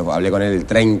insisto, hablé con él el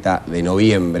 30 de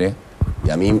noviembre, y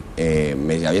a mí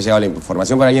me había llegado la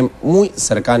información por alguien muy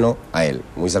cercano a él,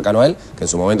 que en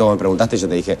su momento me preguntaste y yo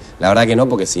te dije, la verdad que no,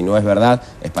 porque si no es verdad,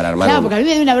 es para armar Claro, porque a mí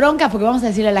me dio una bronca, porque vamos a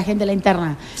decirle a la gente la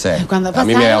interna. Sí, Cuando pasa a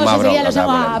mí me da algo, más yo enseguida bronca,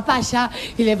 lo llamo a Paya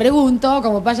y le pregunto,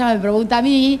 como Paya me pregunta a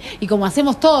mí, y como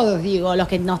hacemos todos, digo, los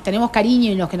que nos tenemos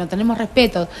cariño y los que nos tenemos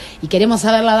respeto y queremos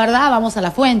saber la verdad, vamos a la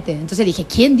fuente. Entonces dije,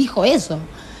 ¿quién dijo eso?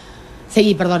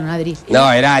 Seguí, perdón, Adri.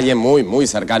 No, era alguien muy, muy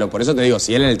cercano. Por eso te digo,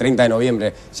 si él el 30 de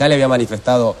noviembre ya le había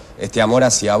manifestado este amor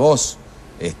hacia vos,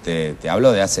 te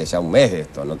hablo de hace ya un mes de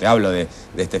esto, no te hablo de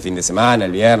este fin de semana,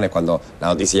 el viernes, cuando la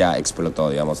noticia explotó,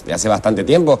 digamos, de hace bastante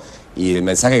tiempo, y el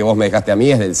mensaje que vos me dejaste a mí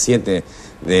es del 7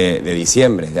 de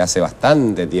diciembre, de hace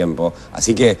bastante tiempo,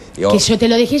 así que... Digo, que yo te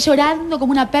lo dejé llorando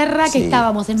como una perra, que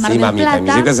estábamos en Mar del mamita, Plata. me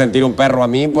hiciste sentir un perro a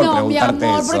mí por preguntarte mi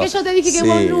amor, eso. porque yo te dije que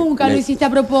vos nunca lo hiciste a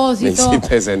propósito. Me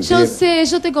hiciste sentir. Yo sé,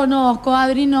 yo te conozco,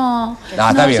 Adri, no. No,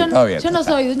 está bien, todo bien. Yo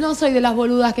no soy de las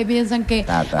boludas que piensan que,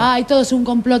 Está. ay, todo es un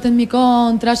complot en mi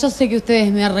contra. Yo sé que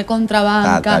ustedes me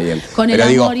recontrabancan. Está bien. Con el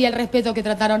Pero amor y el respeto que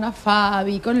trataron a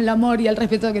Fabi, con el amor y el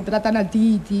respeto que tratan a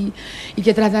Titi y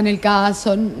que tratan el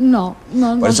caso. No,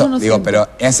 No, por eso yo no digo, siento. pero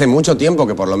hace mucho tiempo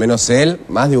que por lo menos él,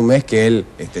 más de un mes que él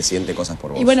siente cosas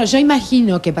por vos. Y bueno, yo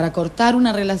imagino que para cortar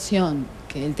una relación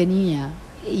que él tenía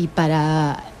y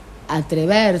para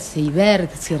atreverse y ver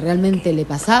si realmente le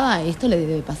pasaba, esto le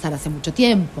debe pasar hace mucho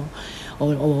tiempo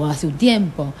o hace un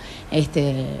tiempo.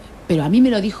 Pero a mí me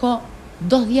lo dijo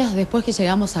 2 días después que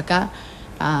llegamos acá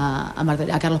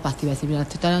a Carlos Paz, iba a decir, mira,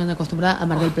 estoy tan acostumbrada a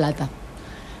Mar del Plata.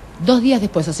 2 días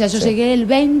después, o sea, yo llegué el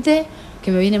 20,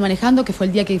 que me vine manejando, que fue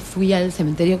el día que fui al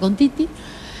cementerio con Titi,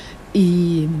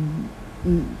 y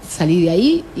salí de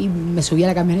ahí y me subí a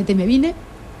la camioneta y me vine,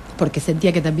 porque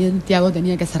sentía que también Tiago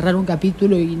tenía que cerrar un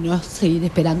capítulo y no seguir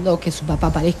esperando que su papá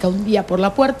aparezca un día por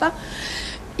la puerta,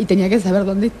 y tenía que saber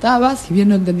dónde estaba, si bien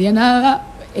no entendía nada.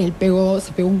 Él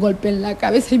se pegó un golpe en la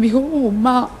cabeza y me dijo,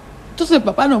 ma, entonces el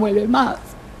papá no vuelve más,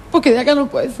 porque de acá no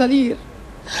puede salir.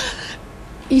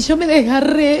 Y yo me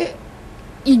desgarré,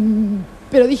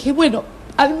 pero dije, bueno,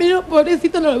 al menos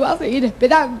pobrecito no lo va a seguir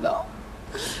esperando,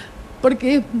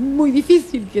 porque es muy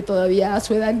difícil que todavía a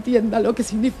su edad entienda lo que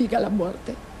significa la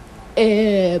muerte.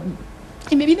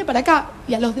 Y me vine para acá,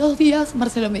 y a los 2 días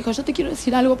Marcelo me dijo, yo te quiero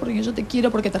decir algo porque yo te quiero,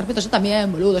 porque te respeto. Yo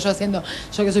también, boludo, yo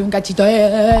que soy un cachito,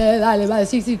 dale, va a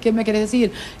decir, sí, ¿qué me querés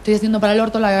decir? Estoy haciendo para el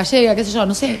orto la gallega, qué sé yo,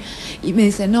 no sé. Y me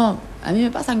dice, no, a mí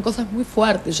me pasan cosas muy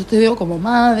fuertes, yo te veo como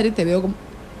madre, te veo como...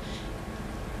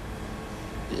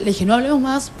 Le dije, no hablemos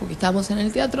más, porque estábamos en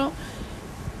el teatro,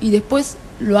 y después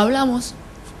lo hablamos,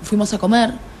 fuimos a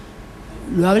comer,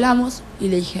 lo hablamos, y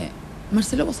le dije,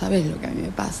 Marcelo, vos sabés lo que a mí me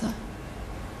pasa.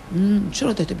 Yo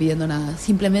no te estoy pidiendo nada,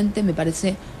 simplemente me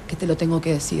parece que te lo tengo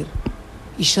que decir.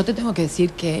 Y yo te tengo que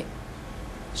decir que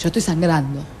yo estoy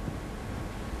sangrando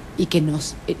y que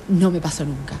no me pasó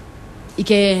nunca. Y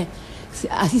que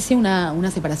así sea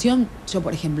una separación. Yo,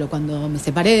 por ejemplo, cuando me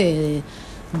separé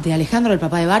de Alejandro, el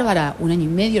papá de Bárbara, 1 año y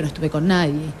medio no estuve con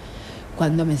nadie.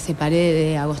 Cuando me separé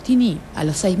de Agostini, a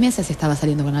los 6 meses estaba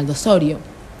saliendo con Aldo Osorio.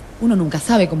 Uno nunca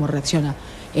sabe cómo reacciona.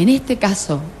 En este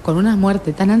caso, con una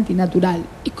muerte tan antinatural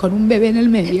y con un bebé en el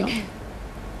medio,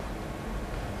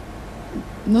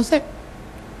 no sé.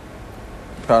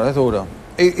 Claro, es duro.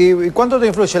 ¿Y cuánto te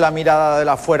influye la mirada de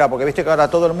la afuera? Porque viste que ahora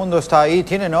todo el mundo está ahí,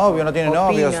 ¿tiene novio, no tiene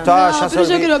novio? Está, No, ya pero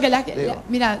se yo olvida. creo que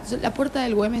mira, la puerta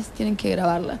del Güemes tienen que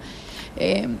grabarla.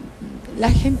 La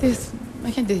gente es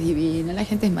divina, la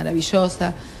gente es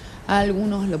maravillosa.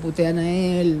 Algunos lo putean a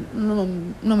él,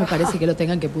 no me parece que lo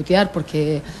tengan que putear,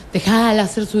 porque dejala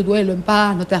hacer su duelo en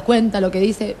paz, no te das cuenta lo que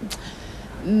dice.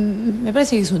 Me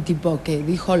parece que es un tipo que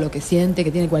dijo lo que siente,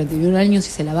 que tiene 41 años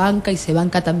y se la banca, y se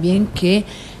banca también que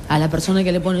a la persona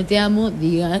que le pone te amo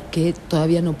diga que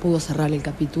todavía no pudo cerrar el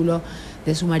capítulo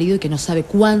de su marido y que no sabe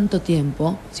cuánto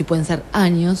tiempo, si pueden ser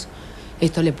años,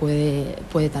 esto le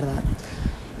puede tardar.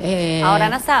 Ahora,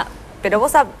 Nasa, pero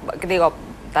vos, digo,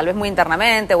 tal vez muy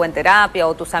internamente o en terapia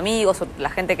o tus amigos o la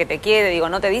gente que te quiere, digo,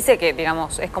 no te dice que,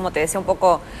 digamos, es como te decía un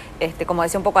poco, como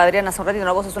decía un poco Adriana hace un ratito,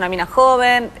 ¿no? Vos sos una mina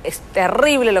joven, es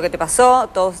terrible lo que te pasó,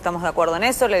 todos estamos de acuerdo en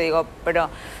eso, le digo, pero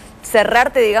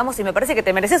cerrarte, digamos, y me parece que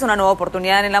te mereces una nueva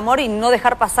oportunidad en el amor y no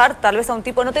dejar pasar tal vez a un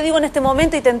tipo, no te digo en este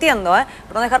momento y te entiendo,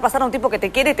 pero no dejar pasar a un tipo que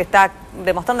te quiere y te está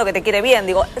demostrando que te quiere bien,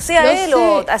 digo, sea él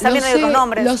o también hay otros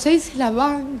nombres. Lo sé, se la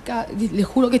banca, le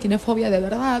juro que tiene fobia de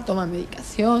verdad, toma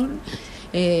medicación.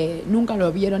 Nunca lo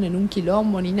vieron en un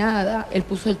quilombo ni nada. Él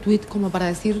puso el tweet como para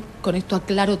decir, con esto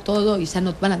aclaro todo y ya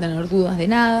no van a tener dudas de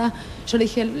nada. Yo le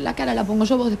dije, la cara la pongo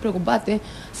yo, vos despreocupate,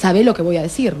 sabés lo que voy a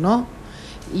decir, ¿no?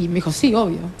 Y me dijo, sí,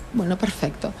 obvio. Bueno,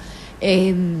 perfecto.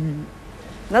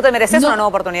 ¿No te mereces una nueva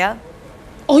oportunidad?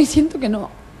 Hoy siento que no.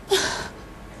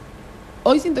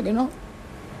 Hoy siento que no.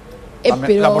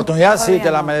 La oportunidad sí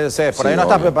te la mereces. Por ahí no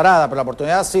estás preparada, pero la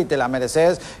oportunidad sí te la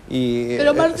mereces.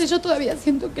 Pero Marce, yo todavía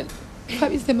siento que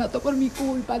Javi se mató por mi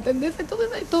culpa, ¿entendés? Entonces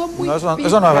es todo muy difícil.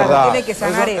 Eso no es verdad. Tiene que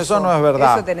sanar eso no es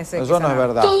verdad. Eso no es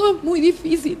verdad. Todo es muy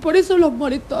difícil, por eso los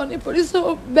moretones, por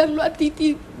eso verlo a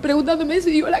Titi preguntándome eso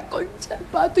y digo, la concha del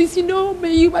pato, y si no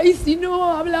me iba, y si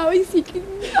no hablaba, y si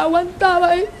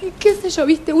aguantaba, y qué sé yo,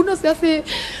 viste, uno se hace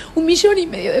 1,5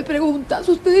 millones de preguntas.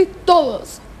 Ustedes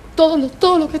todos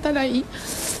los que están ahí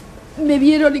me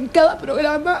vieron en cada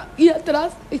programa y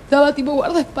atrás estaba tipo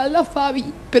guardaespaldas Fabi,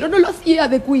 pero no lo hacía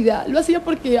de cuida, lo hacía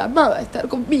porque amaba estar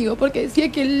conmigo, porque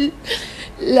decía que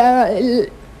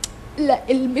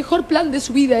el mejor plan de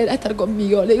su vida era estar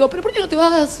conmigo. Le digo, pero ¿por qué no te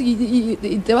vas y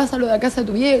te vas a lo de la casa de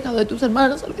tu vieja o de tus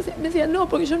hermanos o lo que sea? Me decía, no,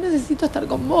 porque yo necesito estar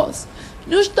con vos.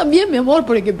 No, yo también, mi amor,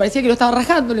 porque parecía que lo estaba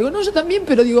rajando. Le digo, no, yo también,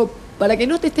 pero digo, para que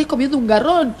no te estés comiendo un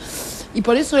garrón. Y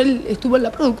por eso él estuvo en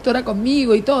la productora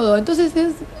conmigo y todo. Entonces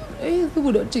es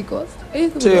duro, chicos.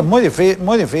 Es duro. Sí, es muy difícil.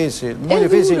 Muy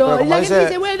difícil. Duro. Pero como la gente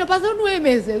dice, bueno, pasaron 9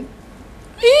 meses.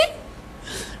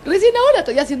 ¿Y? Recién ahora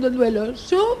estoy haciendo el duelo.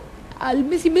 Yo al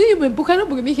mes y medio me empujaron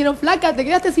porque me dijeron, flaca, te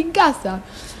quedaste sin casa.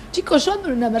 Chicos, yo ando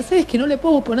en una Mercedes que no le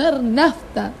puedo poner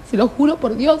nafta, se lo juro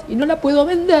por Dios, y no la puedo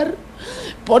vender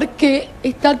porque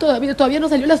está todavía no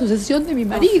salió la sucesión de mi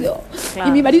marido. Claro.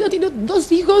 Y mi marido tiene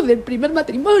 2 hijos del primer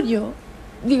matrimonio.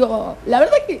 Digo, la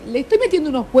verdad que le estoy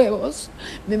metiendo unos huevos.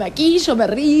 Me maquillo, me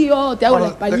río, te hago la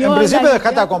española. En principio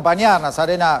dejate acompañar,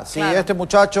 Nazarena. Si este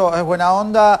muchacho es buena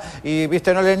onda y,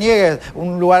 viste, no le niegues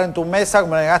un lugar en tu mesa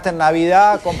como le negaste en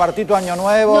Navidad, compartí tu año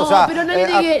nuevo. No, o sea, pero no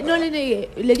le negué.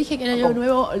 Le dije que en año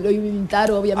nuevo lo iba a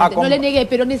invitar, obviamente. No le negué,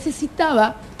 pero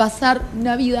necesitaba pasar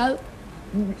Navidad,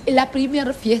 la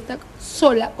primera fiesta,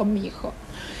 sola con mi hijo.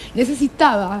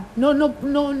 Necesitaba.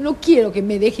 No quiero que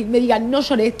me dejen, me digan, no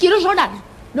llores. Quiero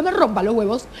llorar. No me rompa los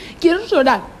huevos, quiero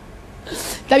llorar.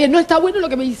 Está bien, no está bueno lo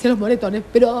que me dicen los moretones,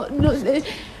 pero no,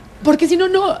 porque si no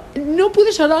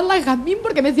pude llorarla a Jazmín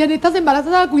porque me decían, estás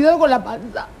embarazada, cuidado con la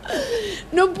panza.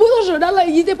 No puedo llorarla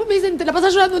y después me dicen, te la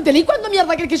pasas llorando en tele. ¿Y cuándo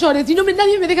mierda querés que llore? Si no,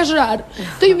 nadie me deja llorar.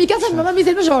 Estoy en mi casa, mi mamá me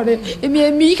dice, no llore.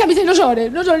 Mi hija me dice, no llore,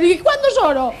 no llore. Y dije, ¿cuándo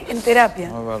lloro? En terapia.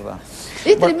 No, es verdad.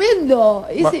 Es tremendo,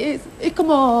 es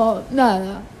como,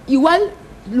 nada. Igual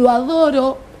lo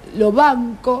adoro, lo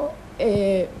banco.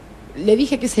 Le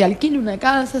dije que se alquile una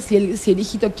casa, si el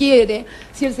hijito quiere,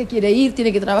 si él se quiere ir,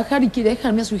 tiene que trabajar y quiere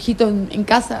dejarme a su hijito en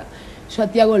casa. Yo a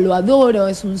Tiago lo adoro,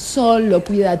 es un sol, lo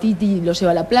cuida a Titi, lo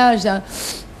lleva a la playa.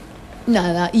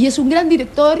 Nada, y es un gran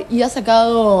director y ha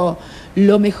sacado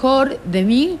lo mejor de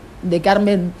mí. De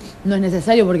Carmen no es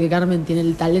necesario porque Carmen tiene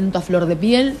el talento a flor de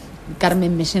piel.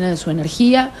 Carmen me llena de su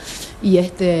energía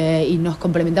y nos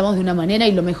complementamos de una manera,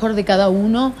 y lo mejor de cada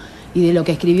uno y de lo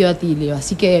que escribió Atilio.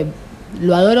 Así que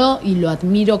lo adoro y lo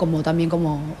admiro también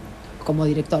como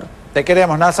director. Te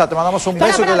queremos, Nasa, te mandamos un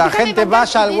beso y que la gente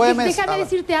vaya al Güemes. Déjame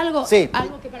decirte algo, sí,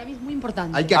 algo que para mí es muy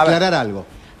importante. Hay que aclarar algo.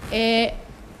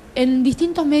 En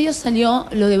distintos medios salió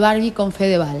lo de Barbie con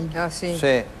Fedeval. Ah, sí.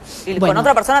 Y con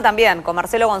otra persona también, con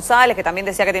Marcelo González, que también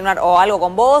decía que tenía o algo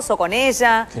con vos o con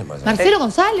ella. ¿Marcelo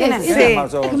González?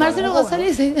 Sí. Marcelo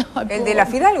González. El de la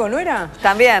Fidalgo, ¿no era?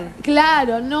 También.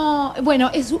 Claro, no. Bueno,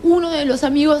 es uno de los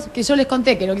amigos que yo les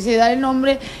conté, que no quise dar el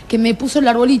nombre, que me puso el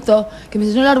arbolito, que me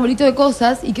enseñó el arbolito de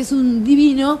cosas y que es un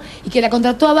divino y que la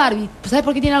contrató a Barbie. ¿Sabes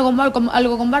por qué tiene algo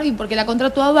con Barbie? Porque la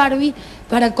contrató a Barbie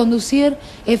para conducir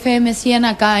FM 100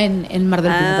 acá en Mar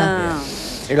del Plata.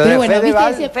 ¿Y lo de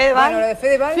Fedeval? Bueno, lo de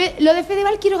Fedeval. Lo de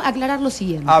Fedeval quiero aclarar lo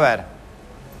siguiente. A ver.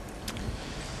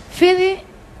 Fede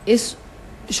es...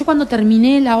 Yo cuando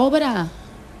terminé la obra,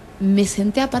 me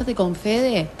senté aparte con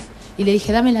Fede y le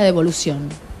dije, dame la devolución.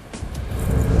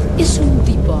 Es un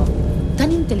tipo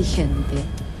tan inteligente,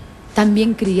 tan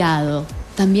bien criado,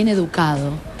 tan bien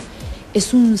educado.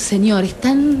 Es un señor, es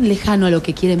tan lejano a lo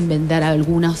que quieren vender a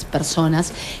algunas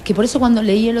personas, que por eso cuando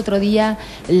leí el otro día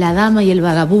La dama y el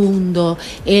vagabundo,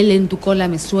 él en tu cola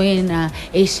me suena,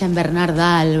 ella en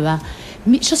Bernarda Alba.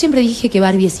 Yo siempre dije que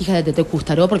Barbie es hija de Tete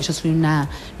Custaró, porque yo soy una,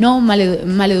 no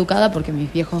mal educada, porque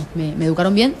mis viejos me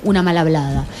educaron bien, una mal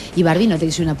hablada. Y Barbie no te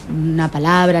dice una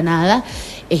palabra, nada.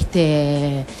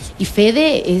 Y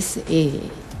Fede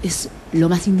es lo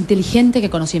más inteligente que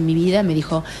conocí en mi vida. Me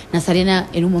dijo, Nazarena,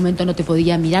 en un momento no te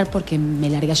podía mirar porque me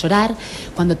largué a llorar.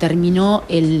 Cuando terminó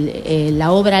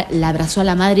la obra, la abrazó a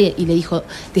la madre y le dijo,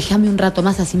 déjame un rato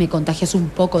más, así me contagias un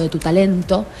poco de tu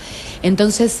talento.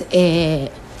 Entonces,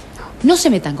 no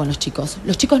se metan con los chicos.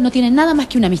 Los chicos no tienen nada más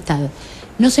que una amistad.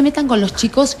 No se metan con los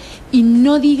chicos y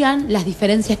no digan las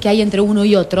diferencias que hay entre uno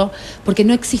y otro, porque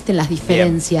no existen las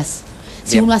diferencias. Bien.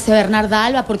 Si uno hace Bernarda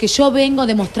Alba, porque yo vengo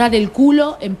de mostrar el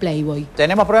culo en Playboy.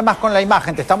 Tenemos problemas con la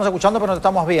imagen, te estamos escuchando pero no te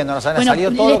estamos viendo. Nos han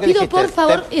salido todo les lo que pido dijiste. Por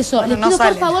favor, les pido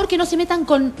por favor que no se metan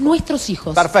con nuestros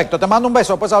hijos. Perfecto, te mando un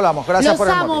beso, después hablamos. Gracias por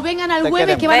el Los amo, vengan al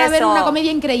Güemes que van a ver una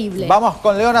comedia increíble. Vamos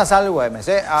con Leonas al Güemes,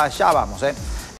 allá vamos.